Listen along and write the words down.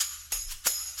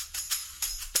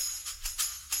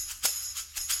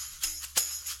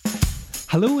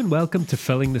Hello and welcome to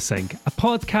Filling the Sink, a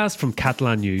podcast from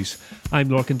Catalan News. I'm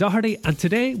Lorcan Doherty and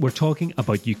today we're talking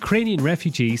about Ukrainian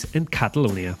refugees in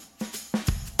Catalonia.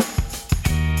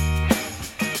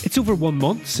 It's over 1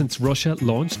 month since Russia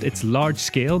launched its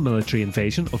large-scale military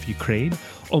invasion of Ukraine.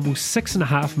 Almost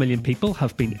 6.5 million people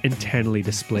have been internally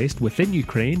displaced within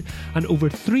Ukraine and over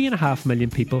 3.5 million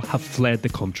people have fled the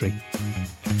country.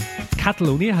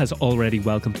 Catalonia has already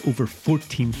welcomed over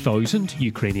 14,000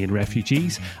 Ukrainian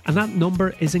refugees, and that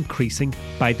number is increasing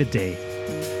by the day.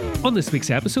 On this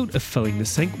week's episode of Filling the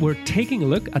Sink, we're taking a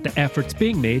look at the efforts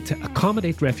being made to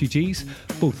accommodate refugees,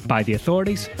 both by the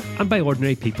authorities and by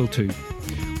ordinary people too.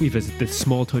 We visit the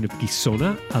small town of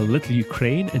Gisona, a little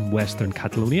Ukraine in western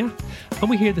Catalonia, and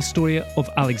we hear the story of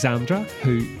Alexandra,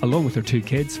 who, along with her 2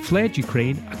 kids, fled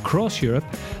Ukraine across Europe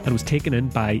and was taken in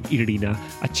by Irina,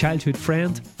 a childhood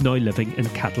friend now living in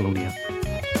Catalonia.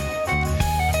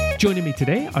 Joining me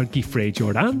today are Guy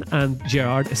Jordan and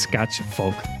Gerard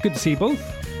Escach-Falk. Good to see you both.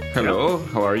 Hello,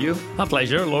 how are you? A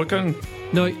pleasure, Lorcan.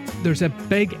 Now, there's a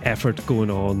big effort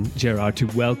going on, Gerard, to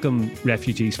welcome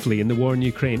refugees fleeing the war in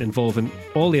Ukraine, involving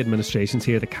all the administrations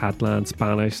here, the Catalan,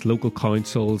 Spanish, local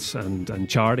councils and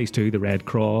charities too, the Red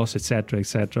Cross, etc.,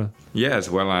 etc. Yes,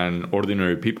 well, and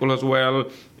ordinary people as well.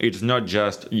 It's not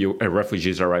just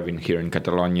refugees arriving here in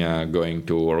Catalonia going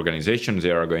to organizations,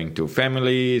 they are going to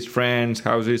families, friends,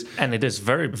 houses. And it is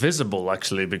very visible,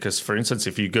 actually, because, for instance,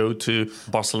 if you go to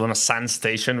Barcelona Sants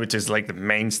Station, which is like the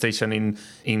main station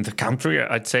in the country,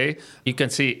 I'd say, you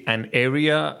can see an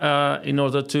area in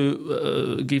order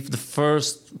to give the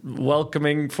first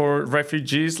welcoming for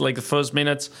refugees, like the first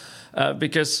minutes,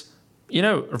 because, you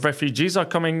know, refugees are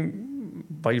coming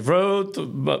by road,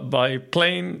 by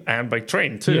plane, and by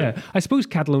train too. Yeah, I suppose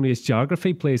Catalonia's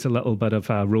geography plays a little bit of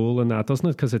a role in that, doesn't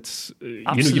it? Because it's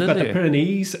you've got the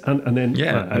Pyrenees, and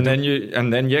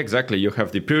then exactly. You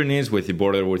have the Pyrenees with the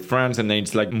border with France, and then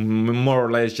it's like more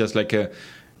or less just like a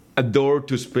door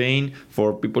to Spain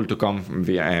for people to come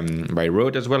via by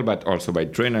road as well, but also by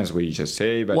train, as we just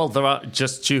say. Well, there are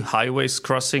just 2 highways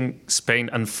crossing Spain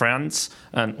and France,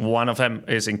 and one of them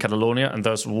is in Catalonia, and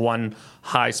there's one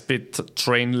high-speed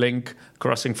train link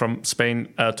crossing from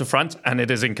Spain to France, and it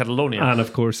is in Catalonia. And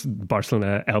of course,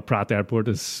 Barcelona El Prat Airport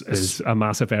is a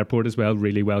massive airport as well,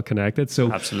 really well connected.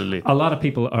 So absolutely, a lot of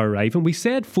people are arriving. We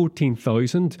said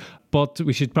 14,000, but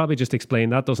we should probably just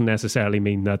explain that doesn't necessarily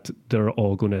mean that they're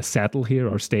all going to settle here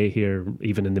or stay here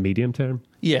even in the medium term.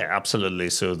 Yeah, absolutely.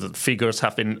 So the figures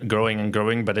have been growing and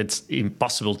growing, but it's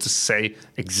impossible to say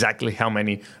exactly how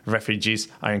many refugees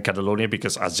are in Catalonia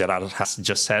because, as Gerard has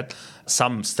just said,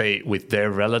 some stay with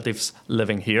their relatives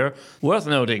living here. Worth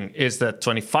noting is that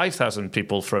 25,000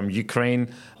 people from Ukraine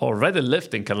already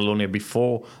lived in Catalonia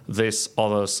before these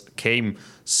others came.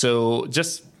 So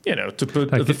just, you know, to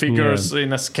put the figures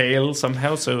in a scale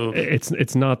somehow. So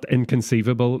it's not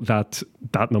inconceivable that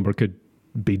number could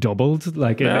be doubled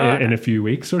like in a few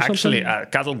weeks or actually, something?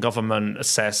 Actually, Catalan government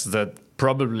says that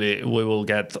probably we will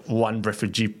get 1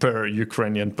 refugee per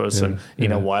Ukrainian person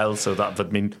in a while. So that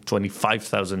would mean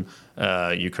 25,000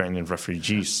 Ukrainian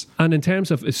refugees. And in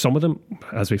terms of some of them,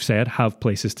 as we've said, have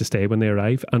places to stay when they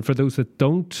arrive. And for those that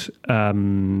don't,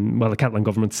 the Catalan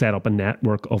government set up a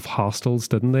network of hostels,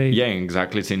 didn't they? Yeah,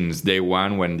 exactly. Since day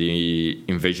one, when the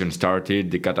invasion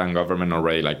started, the Catalan government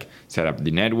already set up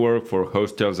the network for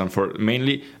hostels, and for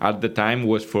mainly at the time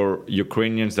was for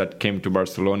Ukrainians that came to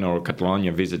Barcelona or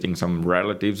Catalonia visiting some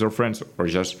relatives or friends or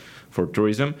just for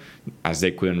tourism. As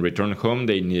they couldn't return home,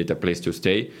 they needed a place to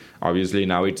stay. Obviously,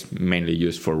 now it's mainly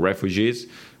used for refugees,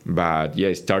 but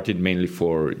it started mainly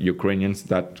for Ukrainians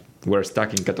that were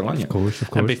stuck in Catalonia. Of course.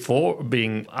 And before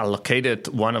being allocated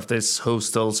one of these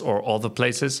hostels or other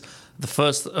places, the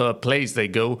first place they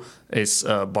go is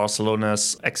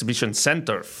Barcelona's exhibition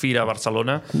center, Fira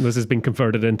Barcelona. This has been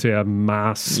converted into a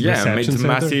mass reception it's center. a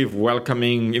massive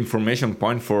welcoming information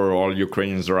point for all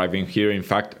Ukrainians arriving here. In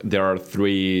fact, there are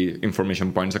 3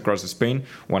 information points across Spain.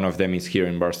 One of them is here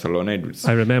in Barcelona.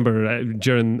 I remember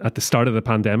at the start of the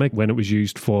pandemic when it was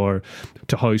used to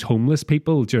house homeless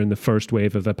people during the first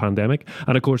wave of the pandemic.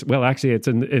 And of course, it's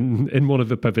in one of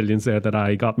the pavilions there that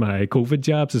I got my COVID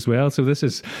jabs as well. So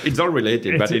it's all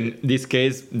related, but in this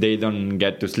case, they don't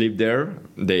get to sleep there.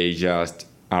 They just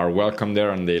are welcome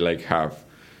there, and they have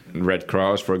Red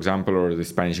Cross, for example, or the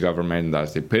Spanish government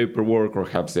does the paperwork or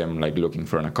helps them looking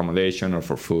for an accommodation or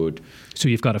for food. So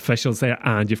you've got officials there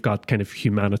and you've got kind of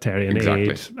humanitarian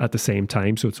aid at the same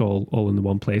time. So it's all in the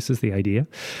one place is the idea.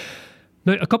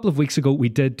 Now, a couple of weeks ago, we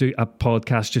did do a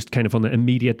podcast just kind of on the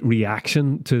immediate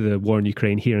reaction to the war in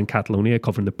Ukraine here in Catalonia,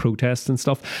 covering the protests and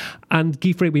stuff. And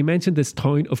Guifrey, we mentioned this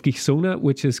town of Gisona,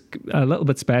 which is a little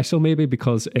bit special maybe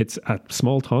because it's a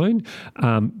small town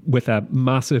with a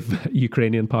massive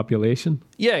Ukrainian population.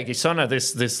 Yeah, Gisona,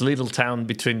 this little town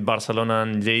between Barcelona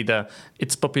and Lleida,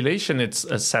 its population, it's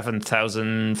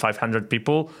 7,500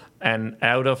 people. And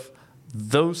out of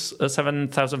those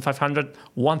 7,500,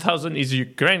 1,000 is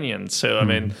Ukrainian. So, I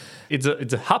mean, it's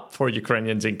a hub for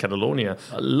Ukrainians in Catalonia.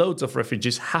 Loads of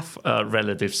refugees have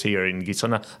relatives here in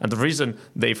Gisona. And the reason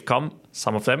they've come,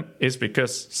 some of them, is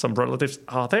because some relatives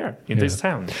are there in this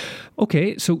town.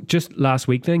 Okay, so just last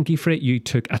week then, Guifrey, you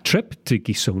took a trip to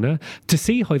Gisona to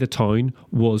see how the town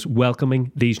was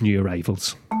welcoming these new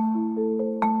arrivals.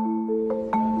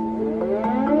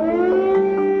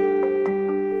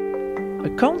 I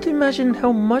can't imagine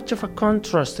how much of a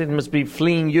contrast it must be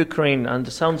fleeing Ukraine and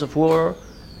the sounds of war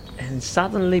and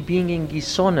suddenly being in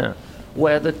Gisona,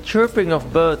 where the chirping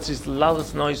of birds is the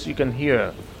loudest noise you can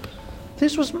hear.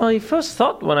 This was my first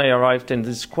thought when I arrived in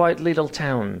this quiet little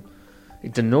town.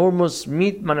 Its enormous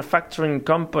meat manufacturing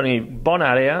company,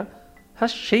 Bonaria,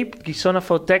 has shaped Gisona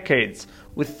for decades,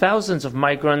 with thousands of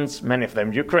migrants, many of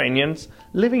them Ukrainians,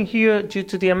 living here due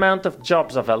to the amount of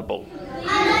jobs available.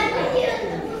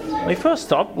 My first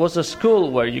stop was a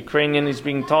school where Ukrainian is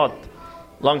being taught.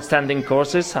 Long-standing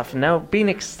courses have now been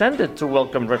extended to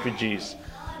welcome refugees.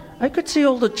 I could see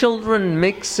all the children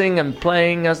mixing and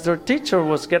playing as their teacher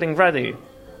was getting ready.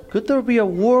 Could there be a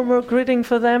warmer greeting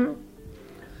for them?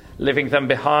 Leaving them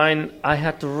behind, I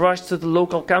had to rush to the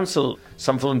local council.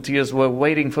 Some volunteers were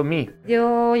waiting for me.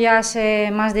 Yo ya hace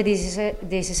más de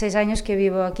 16 años que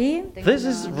vivo aquí. This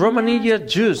is Romania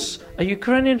Jus, a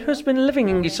Ukrainian who's been living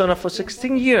in Gisona for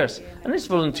 16 years and is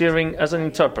volunteering as an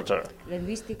interpreter.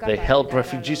 They help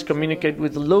refugees communicate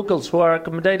with the locals who are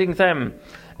accommodating them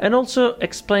and also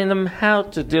explain them how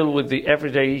to deal with the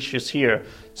everyday issues here,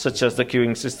 such as the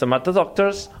queuing system at the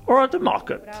doctors or at the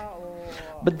market.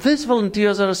 But these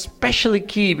volunteers are especially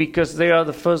key because they are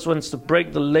the first ones to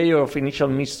break the layer of initial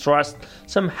mistrust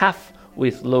some have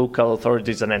with local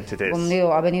authorities and entities.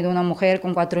 Ha venido una mujer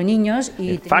con 4 niños y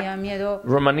In tenía fact, miedo.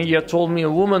 Romania told me a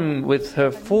woman with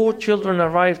her 4 children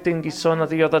arrived in Gisona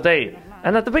the other day.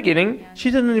 And at the beginning,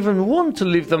 she didn't even want to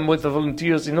leave them with the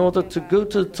volunteers in order to go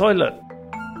to the toilet.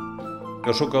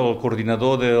 Jo sóc el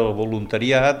coordinador del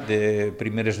voluntariat de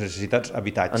primeres necessitats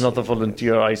habitatge. Another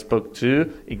volunteer I spoke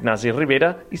to, Ignasi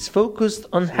Rivera, is focused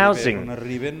on housing.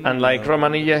 And like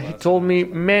Romania, he told me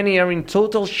many are in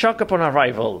total shock upon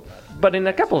arrival. But in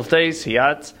a couple of days, he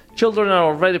adds, children are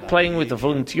already playing with the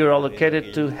volunteer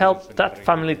allocated to help that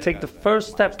family take the first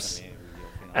steps.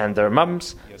 And their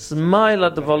mums smile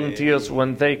at the volunteers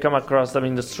when they come across them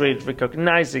in the street,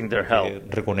 recognizing their help.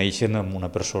 Reconeixen amb una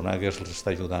persona que els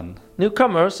està ajudant.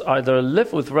 Newcomers either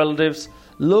live with relatives,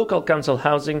 local council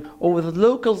housing, or with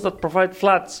locals that provide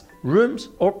flats, rooms,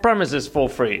 or premises for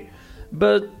free.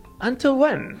 But until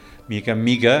when? Mica en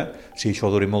mica, si això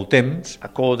dura molt temps...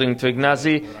 According to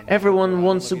Ignasi, everyone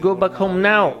wants to go back home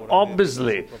now,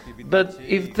 obviously. But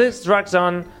if this drags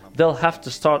on, they'll have to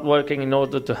start working in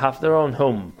order to have their own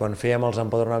home. Quan fèiem els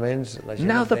empadronaments...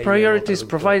 Now the priority is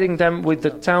providing them with the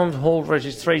town hall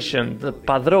registration, the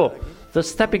Padró, the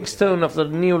stepping stone of the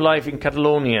new life in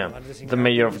Catalonia, the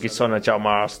mayor of Gisona, Jaume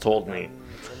Aràs, told me.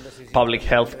 Public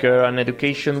health care and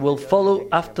education will follow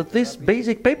after this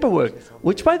basic paperwork,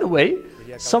 which, by the way,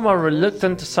 some are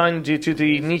reluctant to sign due to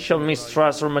the initial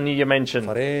mistrust Romania mentioned.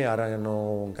 Ara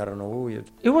encara no vull.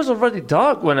 It was already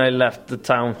dark when I left the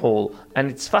town hall, and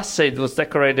its facade was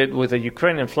decorated with a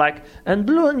Ukrainian flag and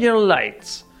blue and yellow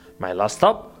lights. My last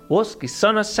stop was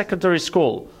Gisona Secondary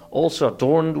School, also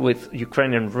adorned with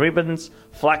Ukrainian ribbons,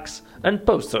 flags, and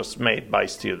posters made by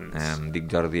students. Dic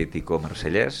Jordi Ticó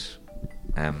Marcellès,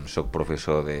 soc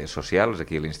professor de socials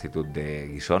aquí a l'Institut de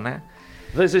Gisona.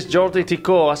 This is Jordi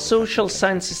Ticó, a social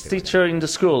sciences teacher in the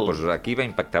school. Pues aquí va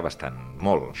impactar bastant,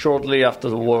 molt. Shortly after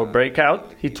the war broke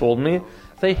out, he told me,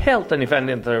 they held an event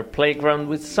in their playground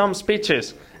with some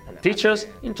speeches, and teachers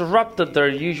interrupted their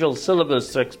usual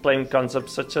syllabus to explain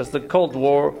concepts such as the Cold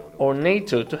War or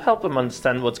NATO to help them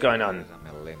understand what's going on.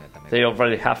 They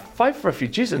already have 5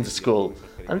 refugees in the school,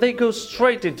 and they go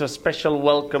straight into a special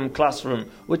welcome classroom,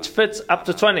 which fits up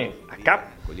to 20, a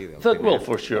cap that will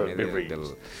for sure be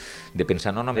reached.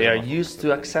 They are used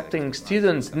to accepting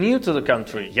students new to the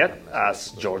country, yet,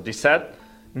 as Jordi said,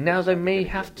 now they may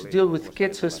have to deal with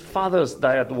kids whose fathers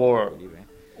died at war.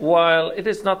 While it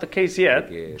is not the case yet,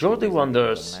 Jordi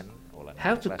wonders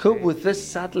how to cope with this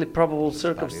sadly probable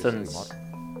circumstance.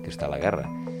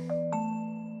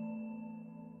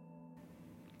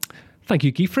 Thank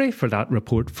you, Gifre, for that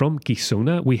report from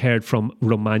Gisona. We heard from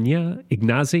Romagna,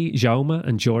 Ignazi, Jaume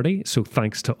and Jordi, so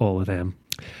thanks to all of them.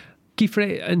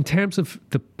 Gifre, in terms of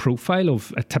the profile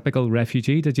of a typical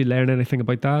refugee, did you learn anything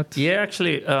about that? Yeah,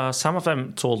 actually, some of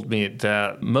them told me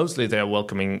that mostly they're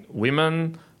welcoming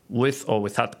women with or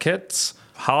without kids,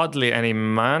 hardly any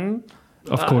men.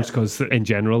 Of course, because in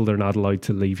general, they're not allowed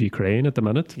to leave Ukraine at the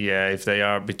minute. Yeah, if they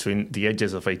are between the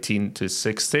ages of 18 to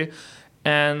 60.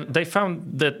 And they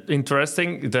found that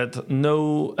interesting that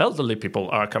no elderly people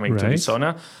are coming to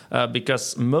Gisona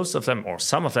because most of them, or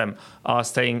some of them, are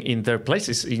staying in their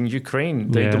places in Ukraine.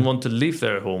 They don't want to leave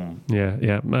their home.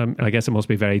 Yeah. I guess it must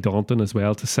be very daunting as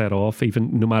well to set off,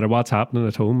 even no matter what's happening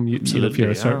at home, if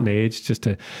you're a certain age, just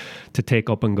to take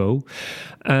up and go.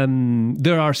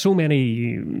 There are so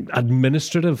many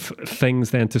administrative things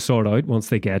then to sort out once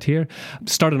they get here.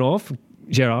 Starting off,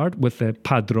 Gerard, with the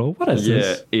Padró. What is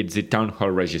this? Yeah, it's the town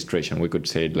hall registration. We could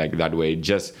say it like that way.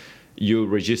 Just you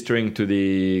registering to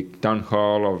the town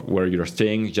hall of where you're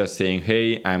staying, just saying,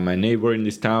 hey, I'm a neighbor in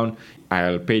this town.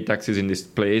 I'll pay taxes in this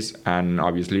place. And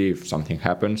obviously, if something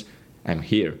happens, I'm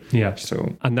here. Yeah.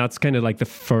 So, and that's kind of like the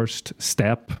first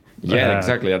step. Yeah,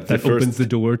 exactly. That opens the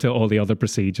door to all the other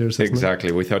procedures.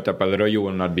 Exactly. Without a Padró, you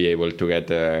will not be able to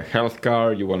get a health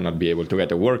card. You will not be able to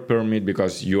get a work permit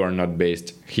because you are not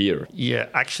based here. Yeah,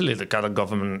 actually, the Qatar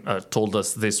government told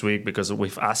us this week, because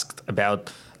we've asked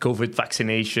about COVID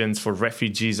vaccinations for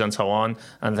refugees and so on,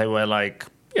 and they were like,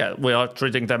 yeah, we are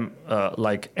treating them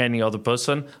like any other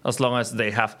person. As long as they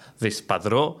have this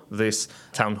Padró, this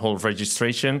town hall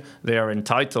registration, they are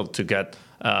entitled to get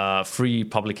free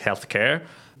public health care.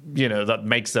 That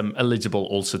makes them eligible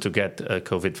also to get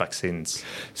COVID vaccines.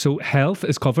 So health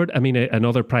is covered. I mean,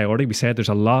 another priority, we said there's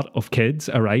a lot of kids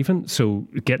arriving, so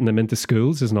getting them into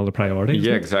schools is another priority.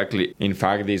 Yeah, exactly. In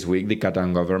fact, this week, the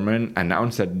Qatar government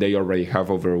announced that they already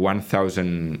have over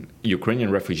 1,000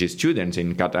 Ukrainian refugee students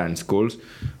in Qatar schools.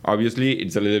 Obviously,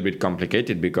 it's a little bit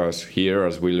complicated because here,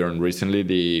 as we learned recently,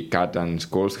 the Qatar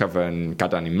schools have an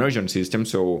Qatar immersion system,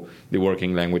 so the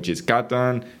working language is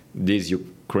Qatar. These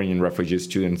Ukrainian refugee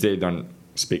students, they don't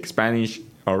speak Spanish,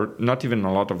 or not even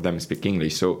a lot of them speak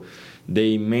English. So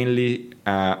they mainly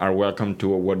are welcome to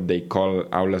what they call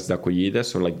aulas de acogida,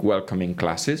 so like welcoming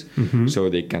classes, so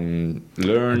they can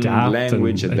learn adapt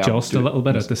language, and adjust a little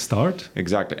bit at the start.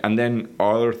 Exactly. And then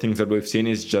other things that we've seen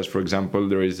is just, for example,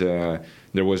 there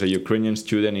was a Ukrainian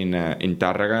student in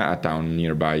Tárrega, a town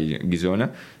nearby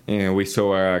Gisona. We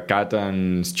saw a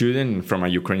Qatar student from a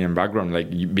Ukrainian background, like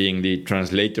being the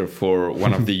translator for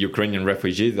one of the Ukrainian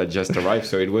refugees that just arrived.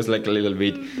 So it was like a little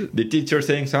bit the teacher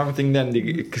saying something, then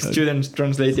the students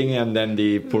translating, and then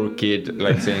the poor kid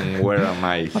like saying, "Where am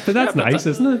I?" But that's nice,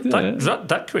 isn't it?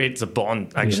 That creates a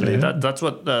bond, actually. Yeah. That's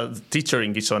what the teacher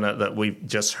in Gisona that we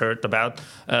just heard about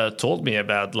told me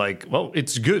about. Like, well,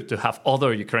 it's good to have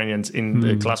other Ukrainians in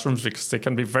the classrooms because they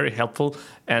can be very helpful,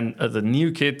 and the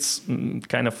new kids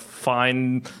kind of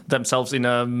find themselves in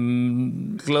a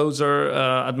closer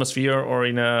atmosphere or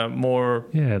in a more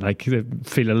like they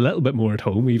feel a little bit more at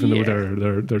home, even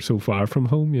though they're so far from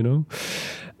home,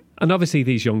 And obviously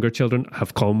these younger children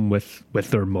have come with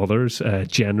their mothers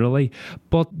generally,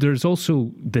 but there's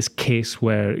also this case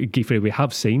where, Gifre, we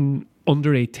have seen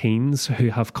under 18s who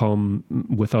have come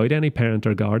without any parent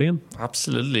or guardian.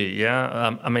 Absolutely,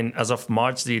 yeah. I mean, as of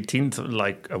March the 18th,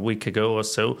 like a week ago or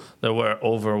so, there were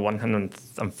over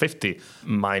 150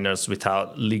 minors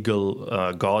without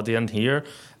legal guardian here.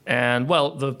 And,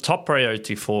 well, the top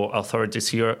priority for authorities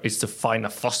here is to find a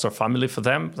foster family for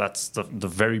them. That's the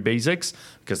very basics,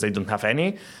 because they don't have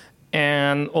any.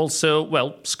 And also,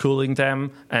 well, schooling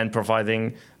them and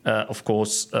providing, of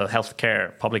course,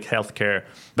 healthcare, public healthcare.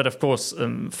 But, of course,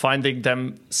 finding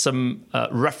them some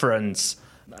reference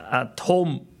at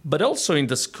home, but also in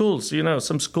the schools.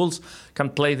 Some schools can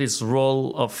play this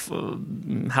role of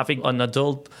having an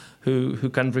adult who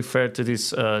can refer to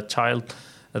this child.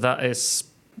 That is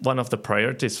one of the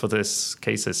priorities for these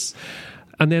cases.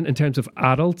 And then in terms of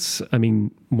adults, I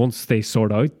mean, once they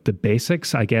sort out the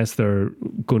basics, I guess they're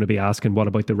going to be asking, what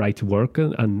about the right to work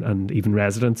and even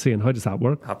residency, and how does that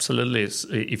work? Absolutely.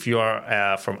 If you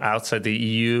are from outside the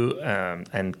EU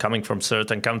and coming from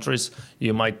certain countries,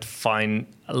 you might find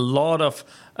a lot of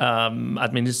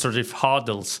administrative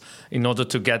hurdles in order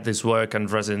to get this work and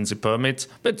residency permits.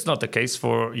 But it's not the case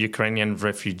for Ukrainian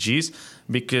refugees,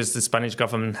 because the Spanish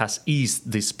government has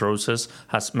eased this process,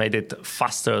 has made it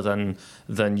faster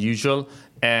than usual.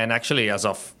 And actually, as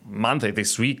of Monday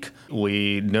this week,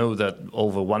 we know that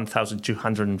over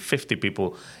 1,250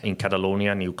 people in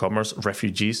Catalonia, newcomers,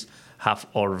 refugees, have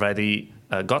already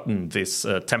gotten these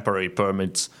temporary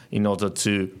permits in order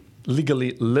to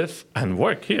legally live and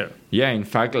work here. Yeah, in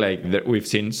fact, we've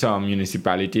seen some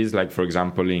municipalities, like for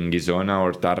example in Gizona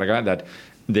or Targa, that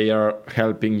they are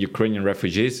helping Ukrainian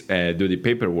refugees do the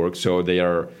paperwork. So they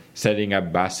are setting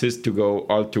up buses to go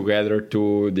all together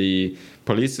to the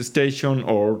police station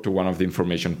or to one of the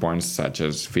information points, such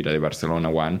as Fira de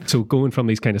Barcelona one. So going from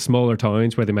these kind of smaller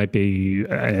towns where they might be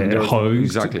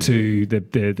housed to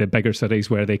the bigger cities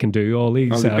where they can do all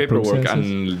these paperwork.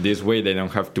 processes. And this way they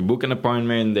don't have to book an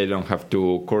appointment, they don't have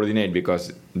to coordinate,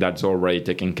 because that's already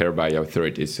taken care by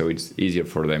authorities. So it's easier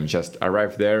for them. Just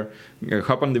arrive there,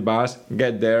 hop on the bus,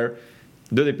 get there,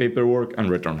 do the paperwork and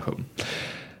return home.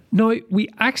 Now, we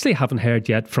actually haven't heard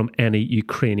yet from any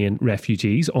Ukrainian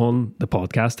refugees on the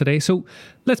podcast today, so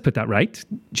let's put that right.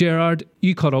 Gerard,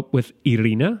 you caught up with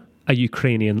Irina, a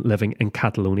Ukrainian living in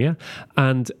Catalonia,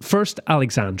 and first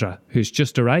Alexandra, who's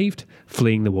just arrived,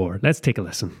 fleeing the war. Let's take a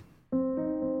listen.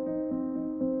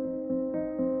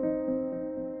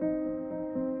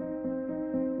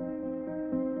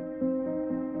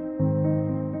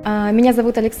 Меня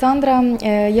зовут Александра,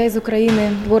 я из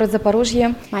Украины, город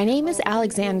Запорожье. My name is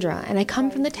Alexandra, and I come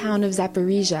from the town of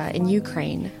Zaporizhia in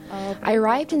Ukraine. I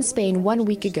arrived in Spain 1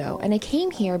 week ago, and I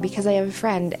came here because I have a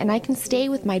friend and I can stay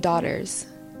with my daughters.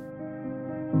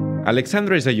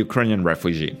 Alexandra is a Ukrainian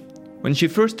refugee. When she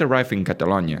first arrived in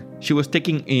Catalonia, she was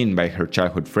taken in by her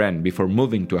childhood friend before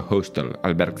moving to a hostel,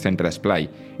 Alberg Centre Esplai,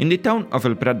 in the town of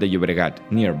El Prat de Llobregat,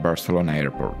 near Barcelona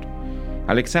Airport.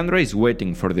 Alexandra is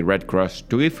waiting for the Red Cross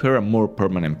to give her a more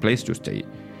permanent place to stay,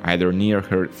 either near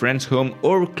her friend's home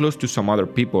or close to some other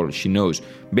people she knows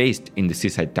based in the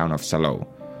seaside town of Salou.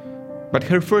 But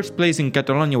her first place in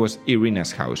Catalonia was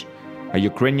Irina's house, a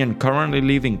Ukrainian currently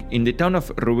living in the town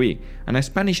of Rubí and a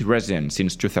Spanish resident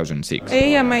since 2006.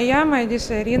 Ella me llama y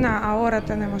dice, Irina, ahora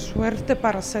tenemos suerte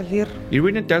para salir.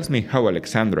 Irina tells me how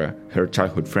Alexandra, her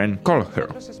childhood friend, called her.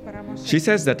 She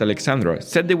says that Alexandra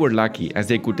said they were lucky as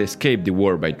they could escape the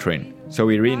war by train. So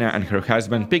Irina and her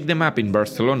husband picked them up in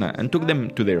Barcelona and took them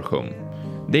to their home.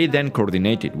 They then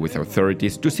coordinated with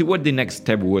authorities to see what the next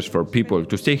step was for people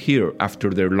to stay here after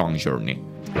their long journey.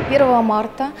 1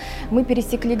 марта мы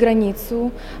пересекли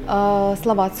границу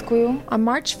словацкую. On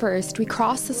March 1st, we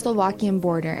crossed the Slovakian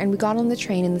border and we got on the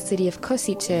train in the city of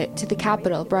Kosice to the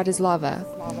capital, Bratislava.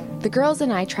 The girls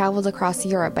and I traveled across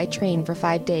Europe by train for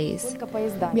 5 days.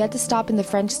 We had to stop in the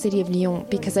French city of Lyon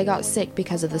because I got sick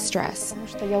because of the stress. Потому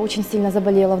что я очень сильно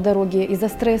заболела в дороге из-за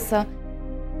стресса.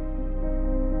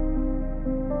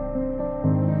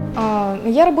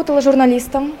 Я работала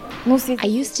журналистом. I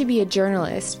used to be a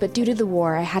journalist, but due to the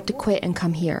war, I had to quit and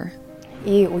come here.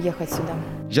 И уехать сюда.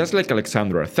 Just like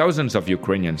Alexandra, thousands of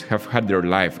Ukrainians have had their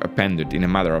life upended in a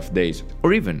matter of days,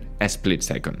 or even a split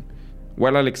second.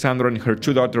 While Alexandra and her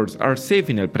 2 daughters are safe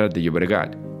in El Prat de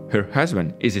Llobregat, her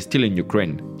husband is still in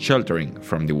Ukraine, sheltering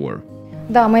from the war.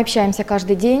 Да, мы общаемся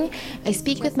каждый день. I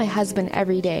speak with my husband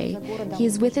every day. He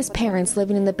is with his parents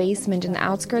living in the basement in the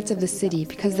outskirts of the city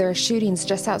because there are shootings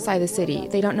just outside the city.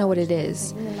 They don't know what it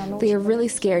is. They are really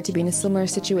scared to be in a similar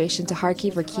situation to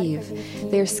Kharkiv or Kyiv.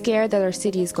 They are scared that our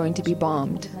city is going to be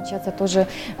bombed. Тоже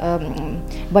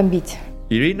бомбить.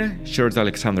 Irina shares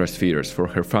Alexandra's fears for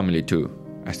her family too,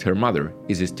 as her mother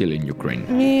is still in Ukraine.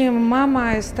 Mi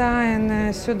mamá está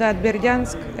en Ciudad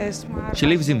Berdiansk. She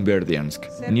lives in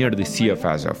Berdiansk, near the Sea of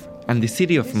Azov, and the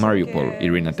city of Mariupol,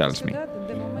 Irina tells me.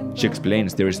 She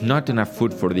explains there is not enough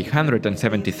food for the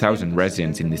 170,000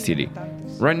 residents in the city.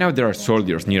 Right now there are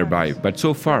soldiers nearby, but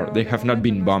so far they have not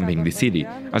been bombing the city,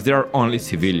 as there are only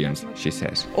civilians, she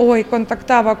says. Hoy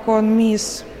contactaba con mi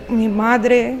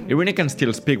madre. Irina can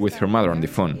still speak with her mother on the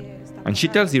phone, and she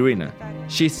tells Irina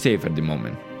she's safe at the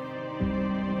moment.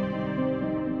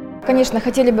 Конечно,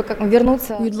 хотели бы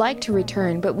вернуться. We'd like to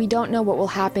return, but we don't know what will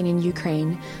happen in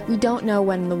Ukraine. We don't know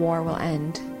when the war will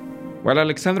end. While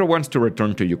Alexandra wants to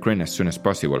return to Ukraine as soon as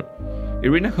possible,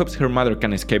 Irina hopes her mother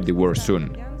can escape the war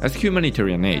soon, as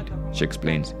humanitarian aid, she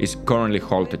explains, is currently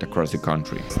halted across the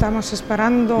country. Estamos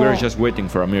esperando. We are just waiting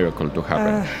for a miracle to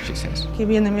happen, she says. Que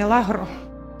viene milagro.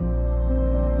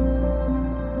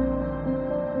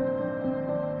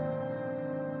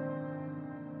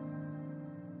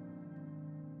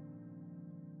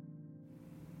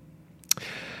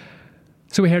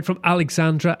 So we heard from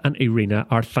Alexandra and Irina,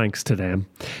 our thanks to them.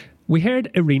 We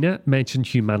heard Irina mention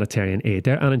humanitarian aid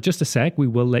there, and in just a sec we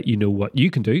will let you know what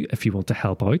you can do if you want to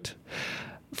help out.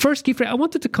 First, Kiefer, I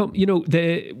wanted to come,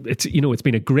 it's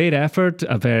been a great effort,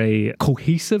 a very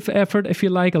cohesive effort, if you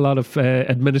like. A lot of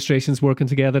administrations working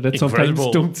together that sometimes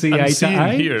don't see eye to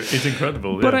eye. Here, it's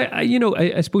incredible. But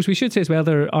I suppose we should say as well,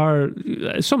 there are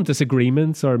some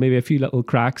disagreements or maybe a few little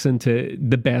cracks into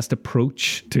the best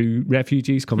approach to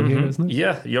refugees coming here, isn't it?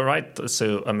 Yeah, you're right.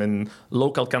 So,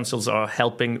 local councils are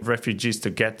helping refugees to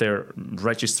get their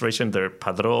registration, their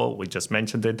padró, we just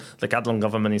mentioned it. The Catalan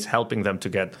government is helping them to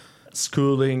get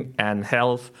schooling and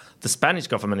health. The Spanish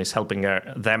government is helping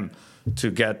them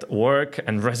to get work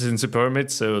and residency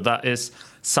permits. So that is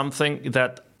something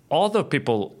that other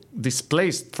people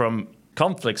displaced from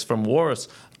conflicts, from wars,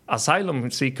 asylum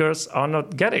seekers are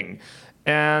not getting.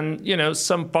 And,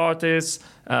 some parties,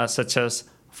 such as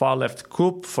far-left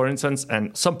CUP, for instance,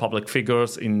 and some public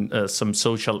figures in some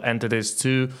social entities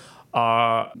too,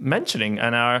 are mentioning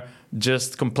and are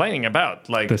just complaining about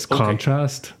this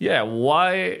contrast. Yeah,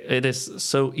 why it is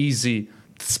so easy,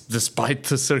 despite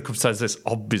the circumstances,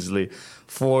 obviously,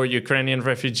 for Ukrainian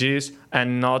refugees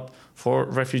and not for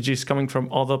refugees coming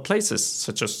from other places,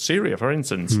 such as Syria, for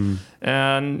instance.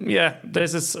 And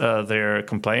this is their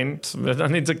complaint.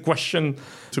 And it's a question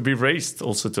to be raised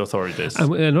also to authorities.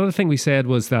 And another thing we said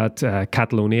was that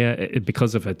Catalonia,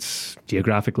 because of its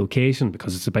geographic location,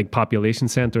 because it's a big population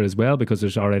centre as well, because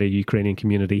there's already a Ukrainian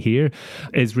community here,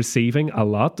 is receiving a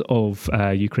lot of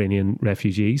Ukrainian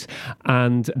refugees.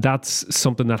 And that's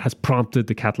something that has prompted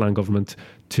the Catalan government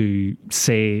to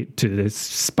say to the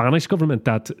Spanish government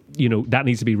that, that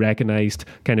needs to be recognised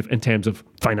kind of in terms of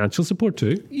financial support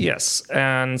too. Yes,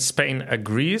 and Spain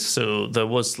agrees. So there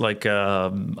was like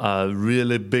a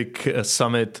really big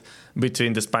summit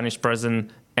between the Spanish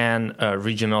president and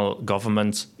regional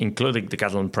governments, including the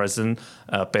Catalan president,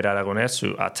 Pere Aragonès,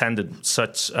 who attended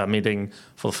such a meeting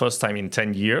for the first time in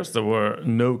 10 years. There were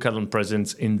no Catalan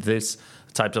presidents in this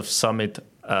type of summit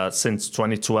since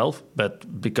 2012,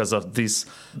 but because of these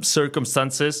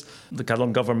circumstances, the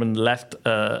Catalan government left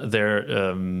their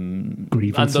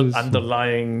grievances.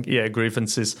 underlying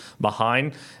grievances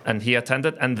behind, and he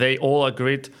attended, and they all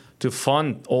agreed to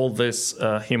fund all these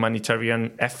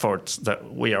humanitarian efforts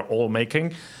that we are all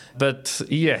making. But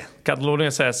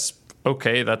Catalonia says,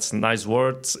 okay, that's nice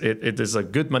words. It is a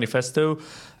good manifesto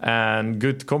and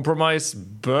good compromise,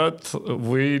 but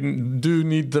we do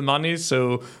need the money,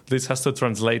 so this has to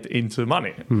translate into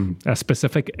money. A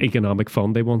specific economic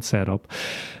fund they want set up.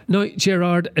 Now,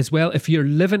 Gerard, as well, if you're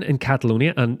living in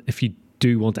Catalonia and if you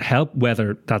do want to help,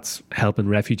 whether that's helping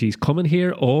refugees coming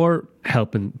here or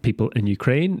helping people in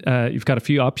Ukraine, you've got a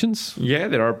few options. Yeah,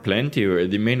 there are plenty.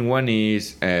 The main one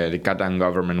is the Catalan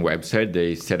government website.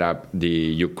 They set up the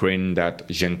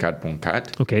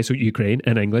ukraine.gencat.cat. Okay, so Ukraine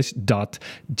in English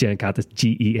 .gencat is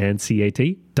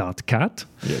GENCAT.cat.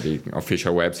 Yeah, the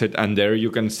official website. And there you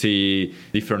can see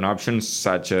different options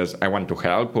such as I want to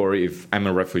help, or if I'm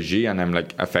a refugee and I'm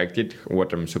affected,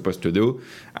 what I'm supposed to do.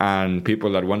 And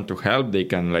people that want to help, they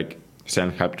can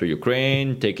send help to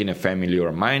Ukraine, take in a family or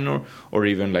a minor, or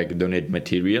even donate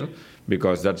material,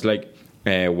 because that's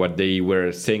what they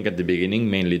were saying at the beginning,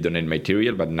 mainly donate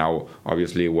material, but now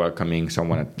obviously welcoming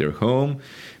someone at their home.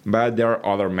 But there are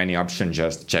other many options.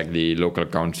 Just check the local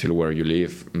council where you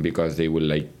live, because they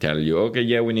will tell you,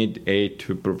 okay, we need aid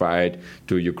to provide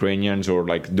to Ukrainians, or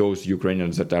those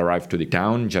Ukrainians that arrive to the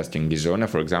town, just in Gisona,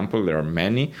 for example, there are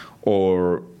many,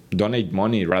 or donate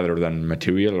money rather than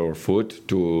material or food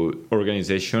to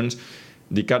organizations.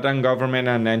 The Catalan government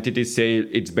and entities say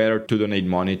it's better to donate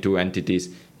money to entities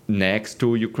next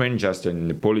to Ukraine, just in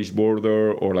the Polish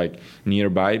border or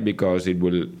nearby, because it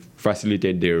will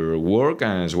facilitate their work,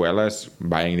 and as well as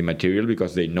buying the material,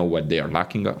 because they know what they are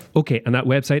lacking of. Okay, and that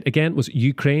website again was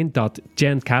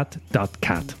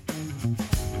ukraine.gencat.cat.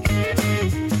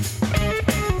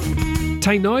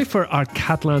 Time now for our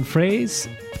Catalan phrase.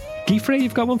 Guifrey,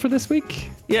 you've got one for this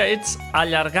week? Yeah, it's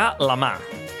allargar la mà.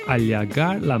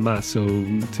 Allargar la mà, so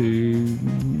to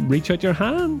reach out your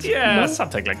hand? Yeah, no?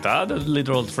 Something like that, a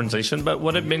literal translation, but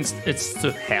what it means, it's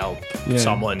to help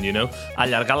someone,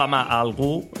 Allargar la mà a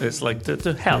algú is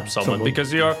to help someone,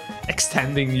 because you're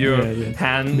extending your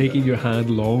hand. Making your hand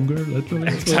longer, literally.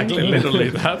 Exactly,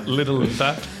 literally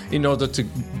that, in order to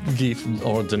give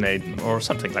or donate or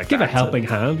something like that. Give a helping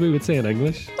hand, we would say in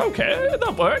English. Okay,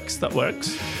 that works.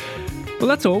 Well,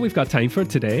 that's all we've got time for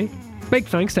today. Big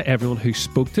thanks to everyone who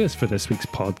spoke to us for this week's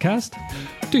podcast.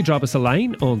 Do drop us a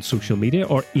line on social media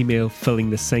or email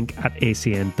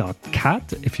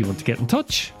fillingthesink@acn.cat if you want to get in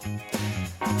touch.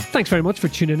 Thanks very much for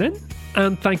tuning in.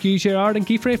 And thank you, Gerard and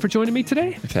Guifrey, for joining me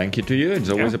today. Thank you to you. It's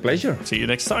always a pleasure. See you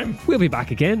next time. We'll be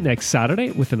back again next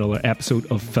Saturday with another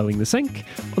episode of Filling the Sink.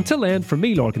 Until then, from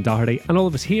me, Lorcan Doherty, and all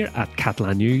of us here at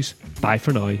Catalan News, bye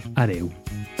for now. Adeu.